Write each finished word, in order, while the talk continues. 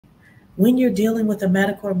When you're dealing with a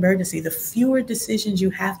medical emergency, the fewer decisions you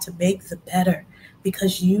have to make, the better,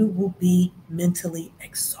 because you will be mentally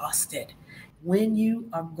exhausted. When you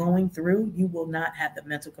are going through, you will not have the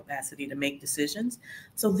mental capacity to make decisions.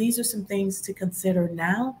 So these are some things to consider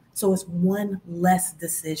now. So it's one less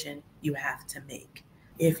decision you have to make.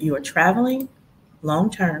 If you are traveling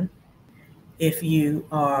long term, if you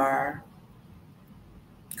are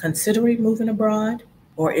considering moving abroad,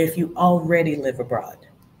 or if you already live abroad,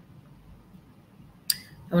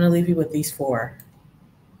 I want to leave you with these 4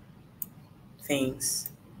 things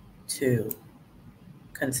to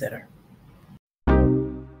consider.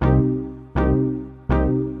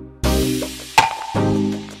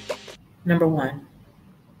 Number 1,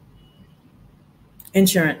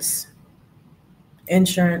 insurance.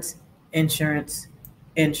 Insurance, insurance,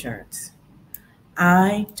 insurance.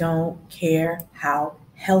 I don't care how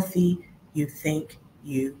healthy you think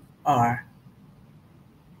you are.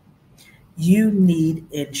 You need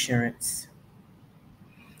insurance.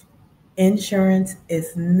 Insurance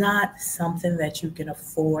is not something that you can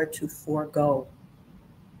afford to forego.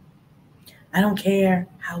 I don't care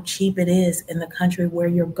how cheap it is in the country where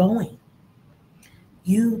you're going.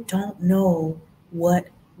 You don't know what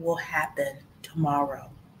will happen tomorrow.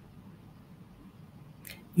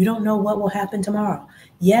 You don't know what will happen tomorrow.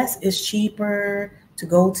 Yes, it's cheaper to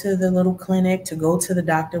go to the little clinic, to go to the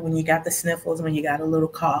doctor when you got the sniffles, when you got a little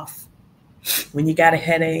cough, when you got a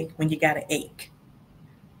headache, when you got an ache.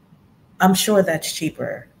 I'm sure that's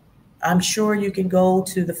cheaper. I'm sure you can go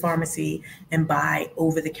to the pharmacy and buy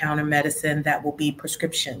over-the-counter medicine that will be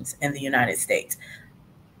prescriptions in the United States.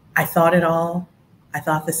 I thought it all. I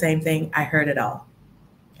thought the same thing. I heard it all,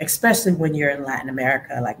 especially when you're in Latin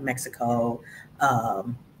America, like Mexico,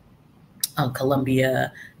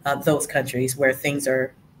 Colombia, those countries where things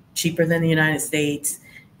are cheaper than the United States.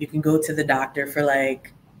 You can go to the doctor for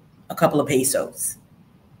like a couple of pesos.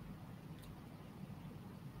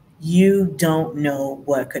 You don't know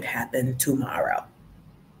what could happen tomorrow.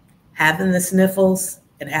 Having the sniffles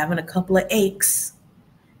and having a couple of aches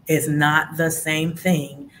is not the same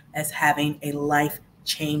thing as having a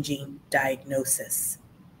life-changing diagnosis.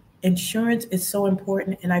 Insurance is so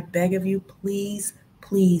important, and I beg of you, please,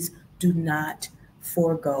 please do not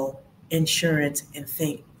forego insurance and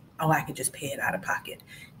think, oh, I can just pay it out of pocket.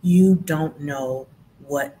 You don't know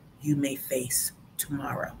what you may face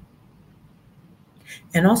tomorrow.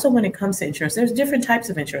 And also when it comes to insurance, there's different types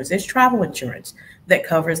of insurance. There's travel insurance that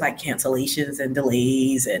covers like cancellations and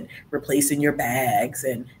delays and replacing your bags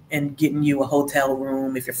and getting you a hotel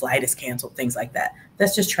room if your flight is canceled, things like that.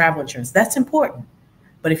 That's just travel insurance. That's important.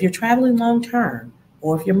 But if you're traveling long term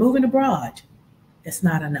or if you're moving abroad, it's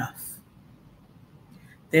not enough.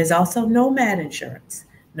 There's also nomad insurance.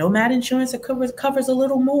 Nomad insurance covers a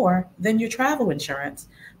little more than your travel insurance,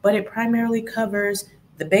 but it primarily covers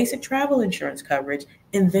the basic travel insurance coverage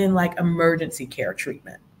and then like emergency care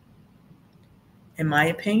treatment. In my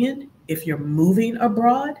opinion, if you're moving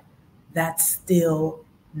abroad, that's still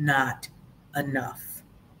not enough.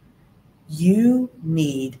 You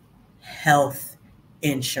need health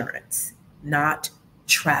insurance, not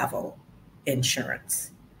travel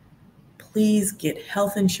insurance. Please get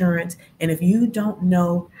health insurance. And if you don't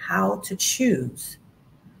know how to choose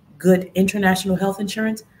good international health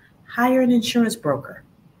insurance, hire an insurance broker.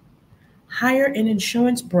 Hire an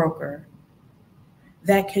insurance broker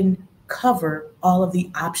that can cover all of the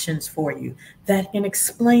options for you, that can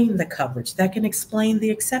explain the coverage, that can explain the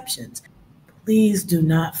exceptions. Please do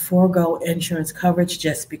not forego insurance coverage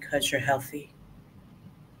just because you're healthy.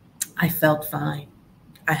 I felt fine.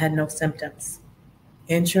 I had no symptoms.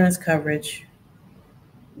 Insurance coverage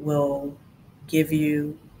will give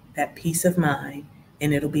you that peace of mind,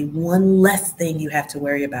 and it'll be one less thing you have to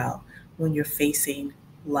worry about when you're facing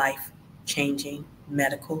life-changing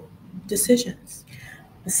medical decisions.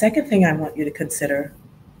 The second thing I want you to consider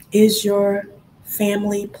is your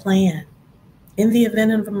family plan. In the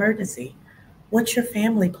event of emergency, what's your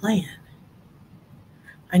family plan?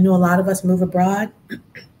 I know a lot of us move abroad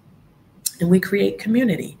and we create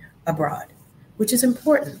community abroad, which is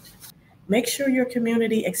important. Make sure your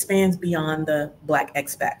community expands beyond the Black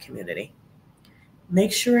expat community.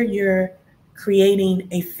 Make sure you're creating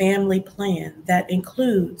a family plan that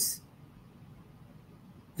includes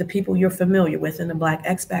the people you're familiar with in the Black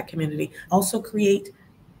expat community. Also create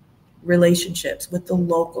relationships with the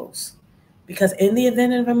locals, because in the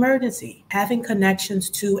event of emergency, having connections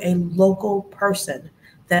to a local person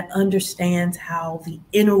that understands how the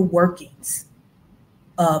inner workings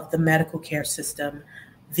of the medical care system,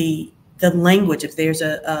 the language, if there's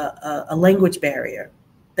a language barrier.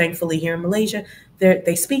 Thankfully here in Malaysia,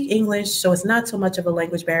 They speak English, so it's not so much of a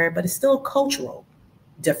language barrier, but it's still a cultural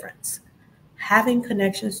difference. Having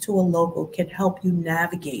connections to a local can help you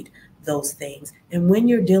navigate those things. And when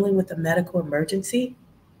you're dealing with a medical emergency,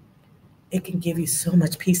 it can give you so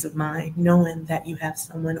much peace of mind knowing that you have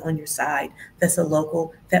someone on your side that's a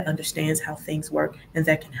local that understands how things work and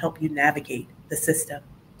that can help you navigate the system.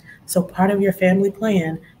 So part of your family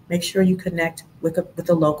plan, make sure you connect with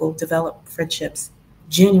a local, develop friendships,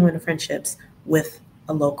 genuine friendships with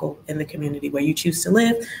a local in the community where you choose to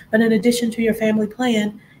live. But in addition to your family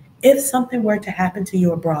plan, if something were to happen to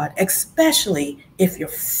you abroad, especially if you're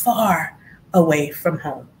far away from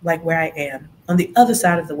home, like where I am, on the other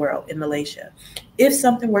side of the world in Malaysia, if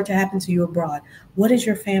something were to happen to you abroad, what is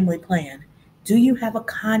your family plan? Do you have a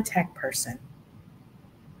contact person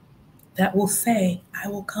that will say, I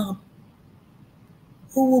will come?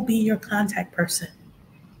 Who will be your contact person?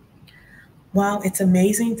 While it's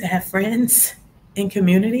amazing to have friends in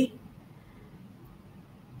community,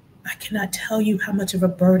 I cannot tell you how much of a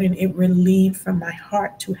burden it relieved from my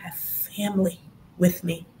heart to have family with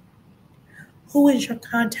me. Who is your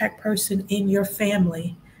contact person in your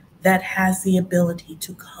family that has the ability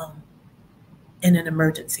to come in an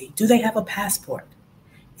emergency? Do they have a passport?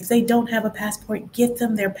 If they don't have a passport, get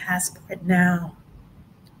them their passport now.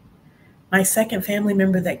 My second family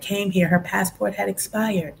member that came here, her passport had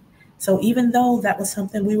expired. So even though that was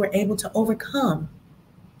something we were able to overcome,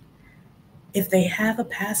 if they have a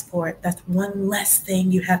passport, that's one less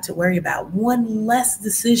thing you have to worry about, one less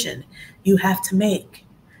decision you have to make.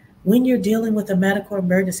 When you're dealing with a medical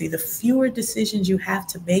emergency, the fewer decisions you have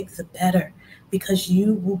to make, the better, because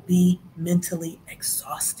you will be mentally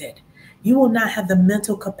exhausted. You will not have the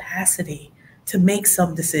mental capacity to make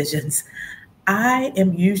some decisions. I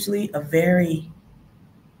am usually a very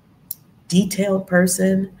detailed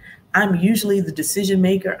person. I'm usually the decision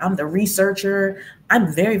maker. I'm the researcher.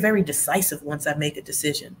 I'm very, very decisive once I make a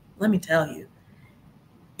decision. Let me tell you,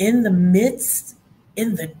 in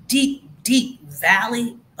the deep, deep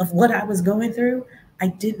valley of what I was going through, I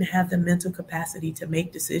didn't have the mental capacity to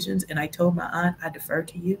make decisions. And I told my aunt, I defer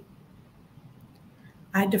to you.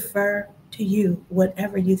 I defer to you,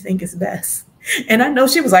 whatever you think is best. And I know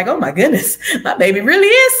she was like, oh my goodness, my baby really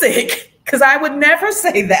is sick, because I would never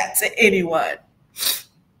say that to anyone.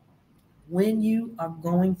 When you are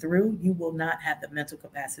going through, you will not have the mental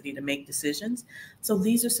capacity to make decisions. So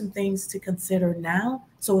these are some things to consider now.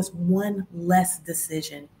 So it's one less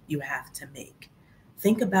decision you have to make.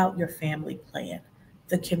 Think about your family plan,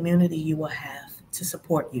 the community you will have to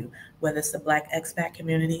support you, whether it's the Black expat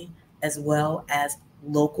community, as well as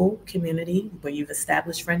local community where you've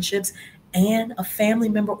established friendships, and a family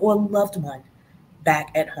member or loved one back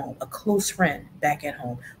at home, a close friend back at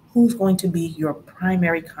home. Who's going to be your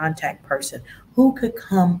primary contact person? Who could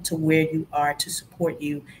come to where you are to support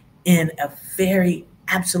you in a very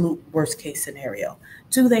absolute worst case scenario?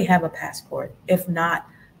 Do they have a passport? If not,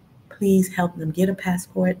 please help them get a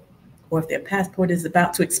passport. Or if their passport is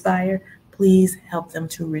about to expire, please help them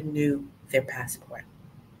to renew their passport.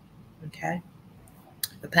 Okay?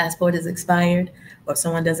 If the passport is expired, or if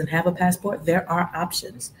someone doesn't have a passport, there are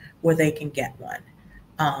options where they can get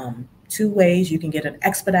one. Two ways you can get an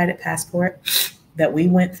expedited passport that we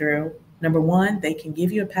went through. Number one, they can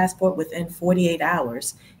give you a passport within 48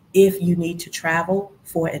 hours if you need to travel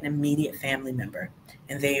for an immediate family member.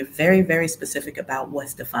 And they are very, very specific about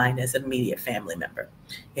what's defined as an immediate family member.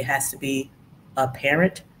 It has to be a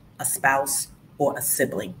parent, a spouse, or a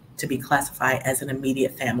sibling to be classified as an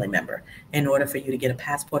immediate family member in order for you to get a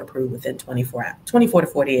passport approved within 24 to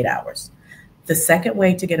 48 hours. The second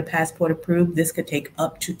way to get a passport approved, this could take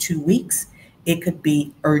up to 2 weeks. It could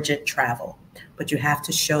be urgent travel, but you have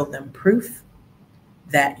to show them proof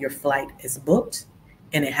that your flight is booked,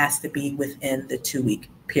 and it has to be within the 2-week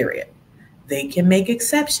period. They can make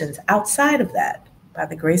exceptions outside of that by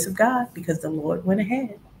the grace of God, because the Lord went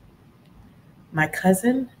ahead. My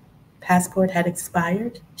cousin, passport had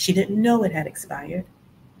expired. She didn't know it had expired.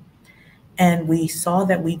 And we saw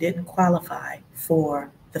that we didn't qualify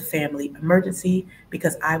for the family emergency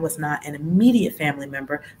because I was not an immediate family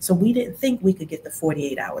member. So we didn't think we could get the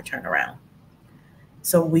 48-hour turnaround.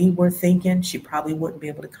 So we were thinking she probably wouldn't be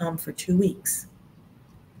able to come for 2 weeks.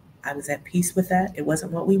 I was at peace with that. It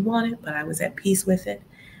wasn't what we wanted, but I was at peace with it.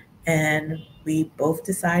 And we both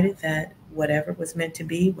decided that whatever was meant to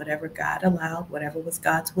be, whatever God allowed, whatever was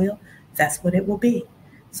God's will, that's what it will be.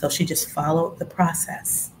 So she just followed the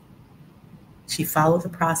process. She followed the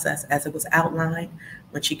process as it was outlined.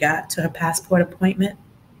 When she got to her passport appointment,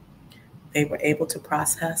 they were able to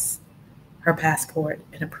process her passport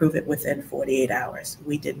and approve it within 48 hours.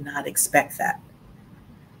 We did not expect that.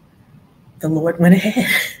 the Lord went ahead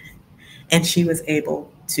and she was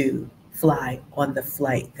able to fly on the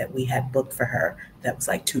flight that we had booked for her. That was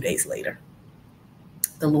like 2 days later.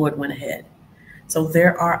 The Lord went ahead. So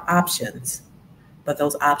there are options, but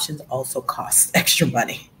those options also cost extra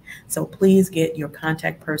money. So please get your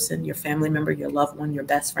contact person, your family member, your loved one, your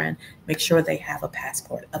best friend. Make sure they have a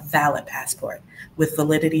passport, a valid passport with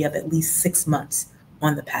validity of at least 6 months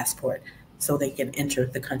on the passport so they can enter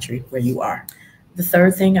the country where you are. The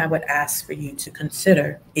third thing I would ask for you to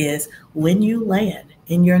consider is when you land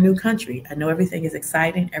in your new country. I know everything is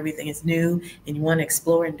exciting, everything is new, and you want to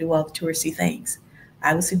explore and do all the touristy things.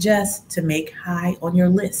 I would suggest to make high on your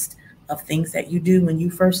list of things that you do when you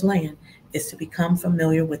first land is to become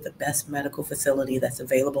familiar with the best medical facility that's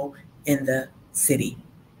available in the city,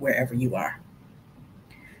 wherever you are.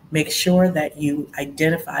 Make sure that you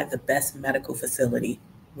identify the best medical facility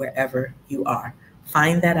wherever you are.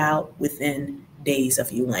 Find that out within days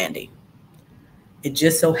of you landing. It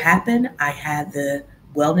just so happened I had the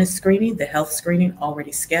wellness screening, the health screening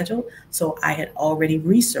already scheduled. So I had already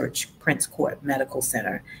researched Prince Court Medical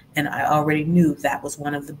Center, and I already knew that was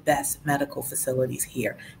one of the best medical facilities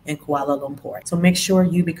here in Kuala Lumpur. So make sure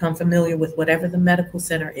you become familiar with whatever the medical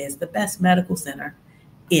center is. The best medical center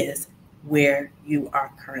is where you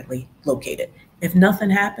are currently located. If nothing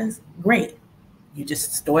happens, great. You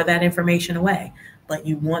just store that information away, but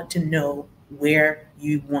you want to know where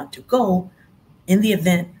you want to go in the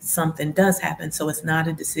event something does happen, so it's not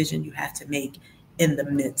a decision you have to make in the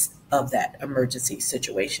midst of that emergency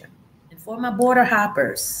situation. And for my border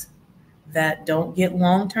hoppers that don't get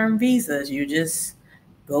long-term visas, you just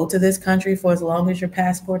go to this country for as long as your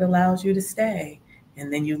passport allows you to stay,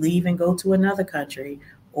 and then you leave and go to another country,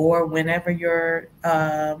 or whenever your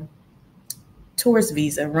tourist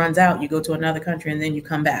visa runs out, you go to another country and then you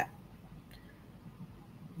come back.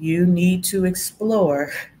 You need to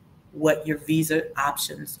explore what your visa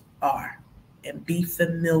options are and be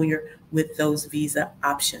familiar with those visa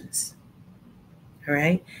options. All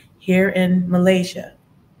right. Here in Malaysia,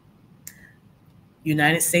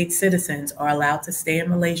 United States citizens are allowed to stay in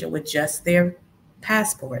Malaysia with just their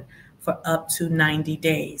passport for up to 90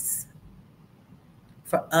 days.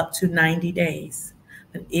 For up to 90 days.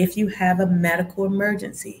 But if you have a medical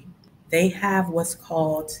emergency, they have what's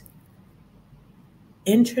called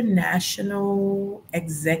International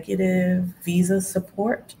Executive Visa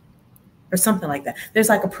Support or something like that. There's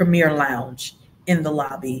like a premier lounge in the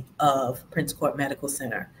lobby of Prince Court Medical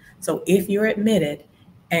Center. So if you're admitted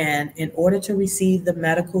and in order to receive the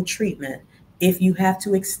medical treatment, if you have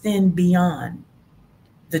to extend beyond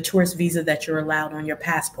the tourist visa that you're allowed on your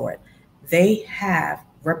passport, they have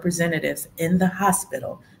representatives in the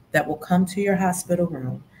hospital that will come to your hospital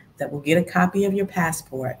room, that will get a copy of your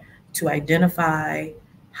passport to identify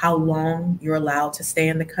how long you're allowed to stay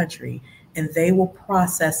in the country, and they will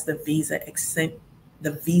process the visa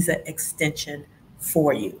extension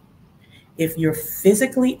for you. If you're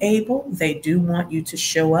physically able, they do want you to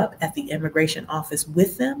show up at the immigration office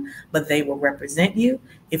with them, but they will represent you.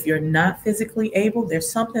 If you're not physically able, there's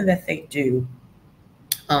something that they do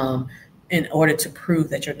in order to prove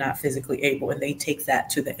that you're not physically able, and they take that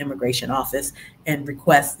to the immigration office and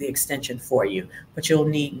request the extension for you. But you'll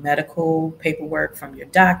need medical paperwork from your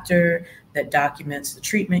doctor that documents the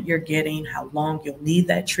treatment you're getting, how long you'll need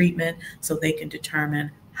that treatment, so they can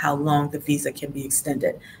determine how long the visa can be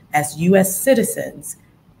extended. As U.S. citizens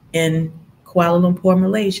in Kuala Lumpur,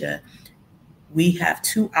 Malaysia, we have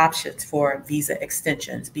two options for visa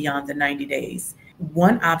extensions beyond the 90 days.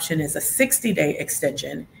 One option is a 60-day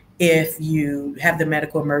extension. If you have the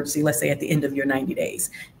medical emergency, let's say at the end of your 90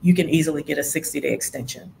 days, you can easily get a 60-day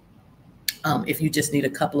extension. If you just need a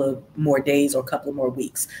couple of more days or a couple of more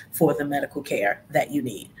weeks for the medical care that you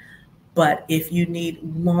need. But if you need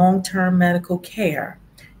long-term medical care,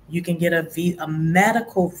 you can get a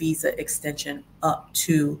medical visa extension up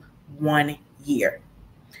to 1 year.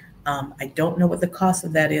 I don't know what the cost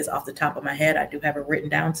of that is off the top of my head. I do have it written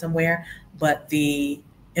down somewhere, but the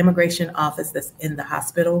immigration office that's in the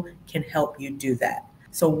hospital can help you do that.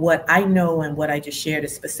 So what I know and what I just shared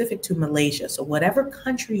is specific to Malaysia. So whatever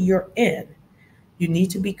country you're in, you need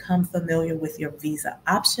to become familiar with your visa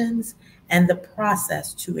options and the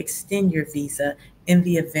process to extend your visa in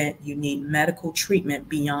the event you need medical treatment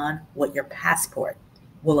beyond what your passport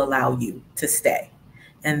will allow you to stay.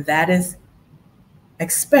 And that is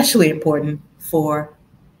especially important for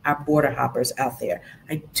our border hoppers out there.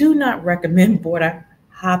 I do not recommend border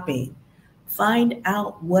hopping. Find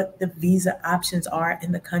out what the visa options are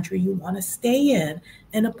in the country you want to stay in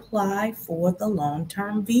and apply for the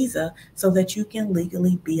long-term visa so that you can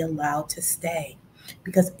legally be allowed to stay.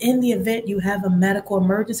 Because in the event you have a medical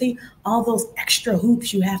emergency, all those extra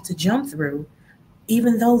hoops you have to jump through,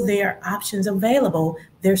 even though there are options available,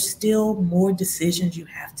 there's still more decisions you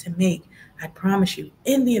have to make. I promise you,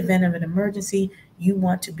 in the event of an emergency, you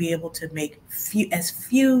want to be able to make as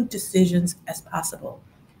few decisions as possible.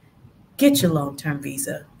 Get your long-term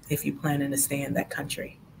visa if you're planning to stay in that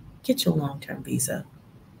country. Get your long-term visa,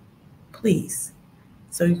 please,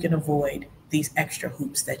 so you can avoid these extra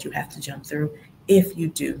hoops that you have to jump through if you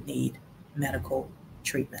do need medical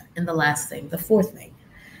treatment. And the last thing, the fourth thing,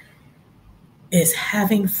 is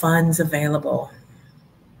having funds available.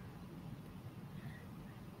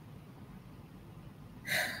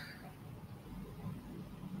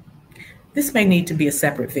 This may need to be a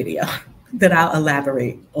separate video that I'll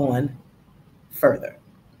elaborate on further.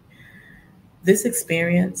 This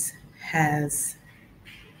experience has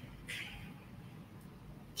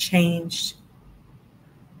changed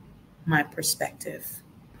my perspective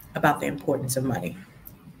about the importance of money.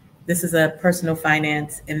 This is a personal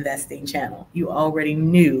finance investing channel. You already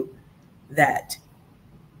knew that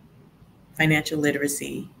financial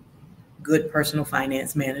literacy, good personal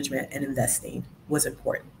finance management, and investing was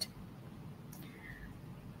important.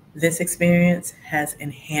 This experience has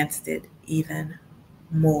enhanced it even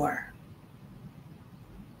more.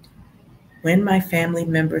 When my family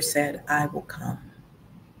member said, "I will come,"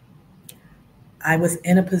 I was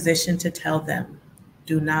in a position to tell them,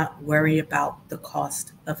 do not worry about the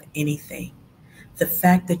cost of anything. The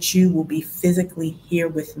fact that you will be physically here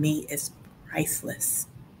with me is priceless.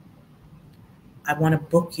 I want to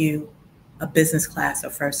book you a business class or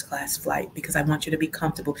first class flight because I want you to be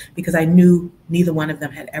comfortable, because I knew neither one of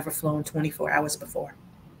them had ever flown 24 hours before.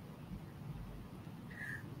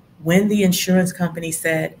 When the insurance company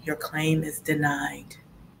said your claim is denied,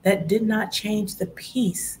 that did not change the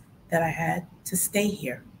peace that I had to stay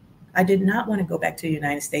here. I did not want to go back to the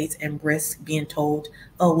United States and risk being told,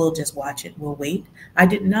 oh, we'll just watch it, we'll wait. I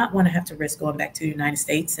did not want to have to risk going back to the United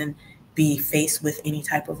States and be faced with any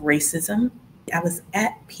type of racism. I was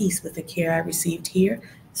at peace with the care I received here.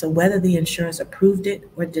 So whether the insurance approved it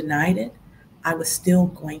or denied it, I was still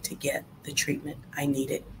going to get the treatment I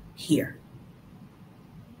needed here.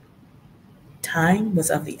 Time was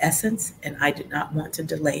of the essence, and I did not want to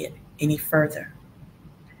delay it any further.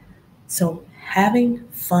 So having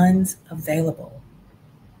funds available,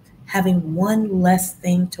 having one less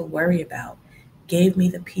thing to worry about, gave me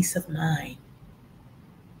the peace of mind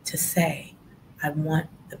to say, I want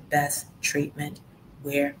the best treatment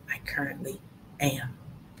where I currently am.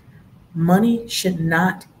 Money should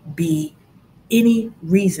not be any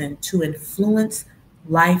reason to influence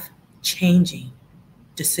life-changing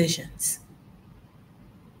decisions.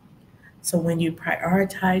 So when you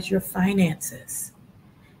prioritize your finances,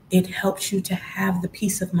 it helps you to have the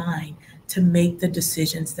peace of mind to make the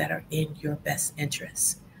decisions that are in your best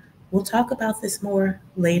interests. We'll talk about this more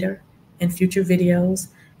later in future videos,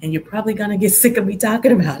 and you're probably going to get sick of me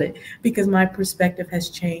talking about it because my perspective has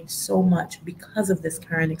changed so much because of this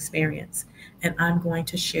current experience, and I'm going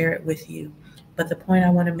to share it with you. But the point I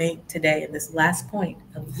want to make today, and this last point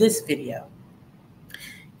of this video,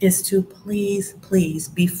 is to please,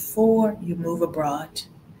 before you move abroad,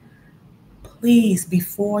 please,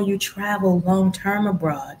 before you travel long-term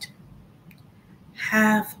abroad,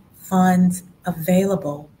 have funds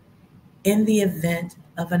available in the event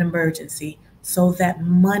of an emergency so that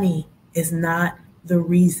money is not the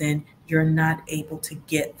reason you're not able to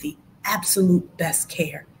get the absolute best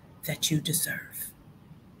care that you deserve.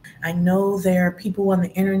 I know there are people on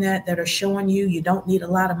the internet that are showing you you don't need a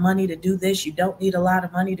lot of money to do this, you don't need a lot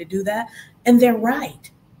of money to do that, and they're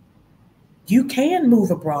right. You can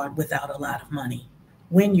move abroad without a lot of money.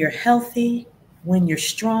 When you're healthy, when you're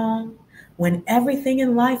strong, when everything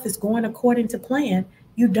in life is going according to plan,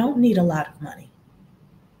 you don't need a lot of money.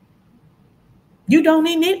 You don't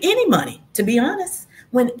need any money, to be honest,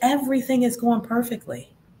 when everything is going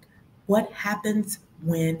perfectly. What happens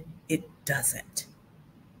when it doesn't?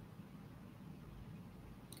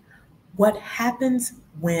 What happens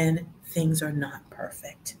when things are not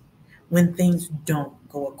perfect? When things don't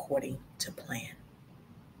go according to plan?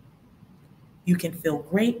 You can feel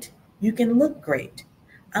great. You can look great.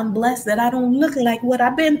 I'm blessed that I don't look like what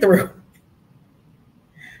I've been through.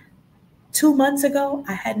 2 months ago,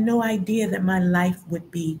 I had no idea that my life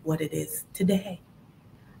would be what it is today.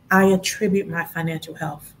 I attribute my financial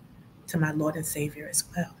health to my Lord and Savior as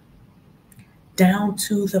well. Down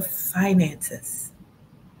to the finances.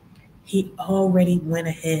 He already went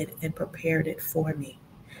ahead and prepared it for me.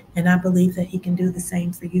 And I believe that he can do the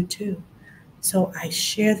same for you too. So I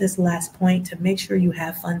share this last point to make sure you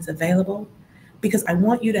have funds available, because I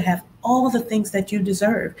want you to have all the things that you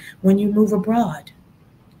deserve when you move abroad.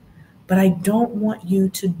 But I don't want you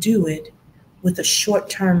to do it with a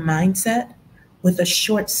short-term mindset, with a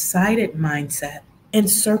short-sighted mindset in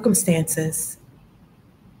circumstances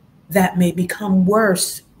that may become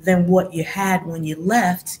worse than what you had when you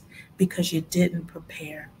left because you didn't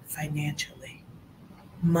prepare financially.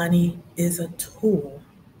 Money is a tool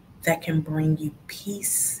that can bring you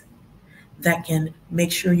peace, that can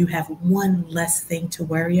make sure you have one less thing to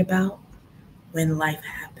worry about when life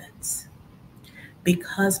happens.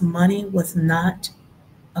 Because money was not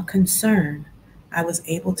a concern, I was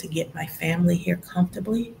able to get my family here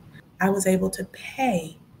comfortably. I was able to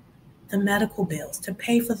pay the medical bills, to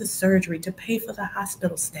pay for the surgery, to pay for the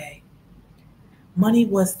hospital stay. Money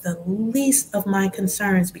was the least of my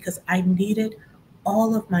concerns because I needed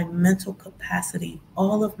all of my mental capacity,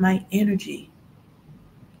 all of my energy,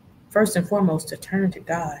 first and foremost, to turn to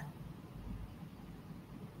God,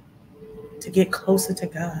 to get closer to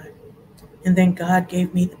God. And then God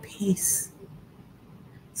gave me the peace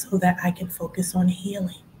so that I can focus on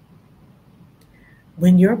healing.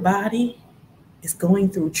 When your body is going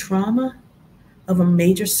through trauma of a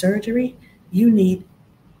major surgery, you need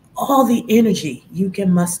all the energy you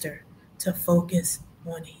can muster to focus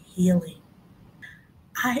on healing.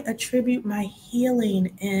 I attribute my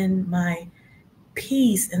healing and my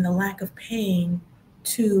peace and the lack of pain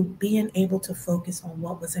to being able to focus on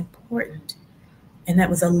what was important. And that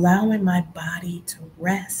was allowing my body to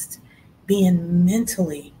rest, being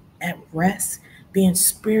mentally at rest, being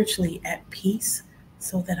spiritually at peace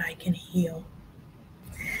so that I can heal.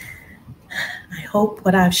 I hope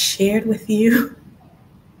what I've shared with you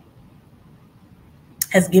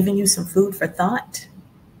has given you some food for thought.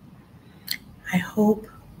 I hope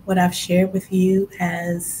what I've shared with you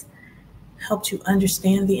has helped you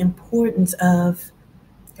understand the importance of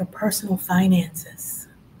your personal finances.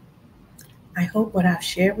 I hope what I've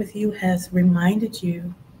shared with you has reminded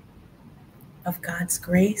you of God's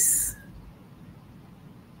grace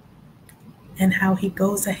and how He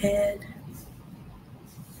goes ahead.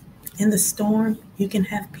 In the storm, you can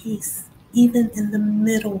have peace. Even in the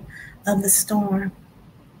middle of the storm,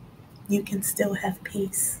 you can still have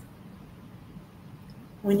peace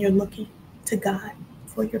when you're looking to God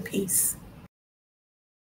for your peace.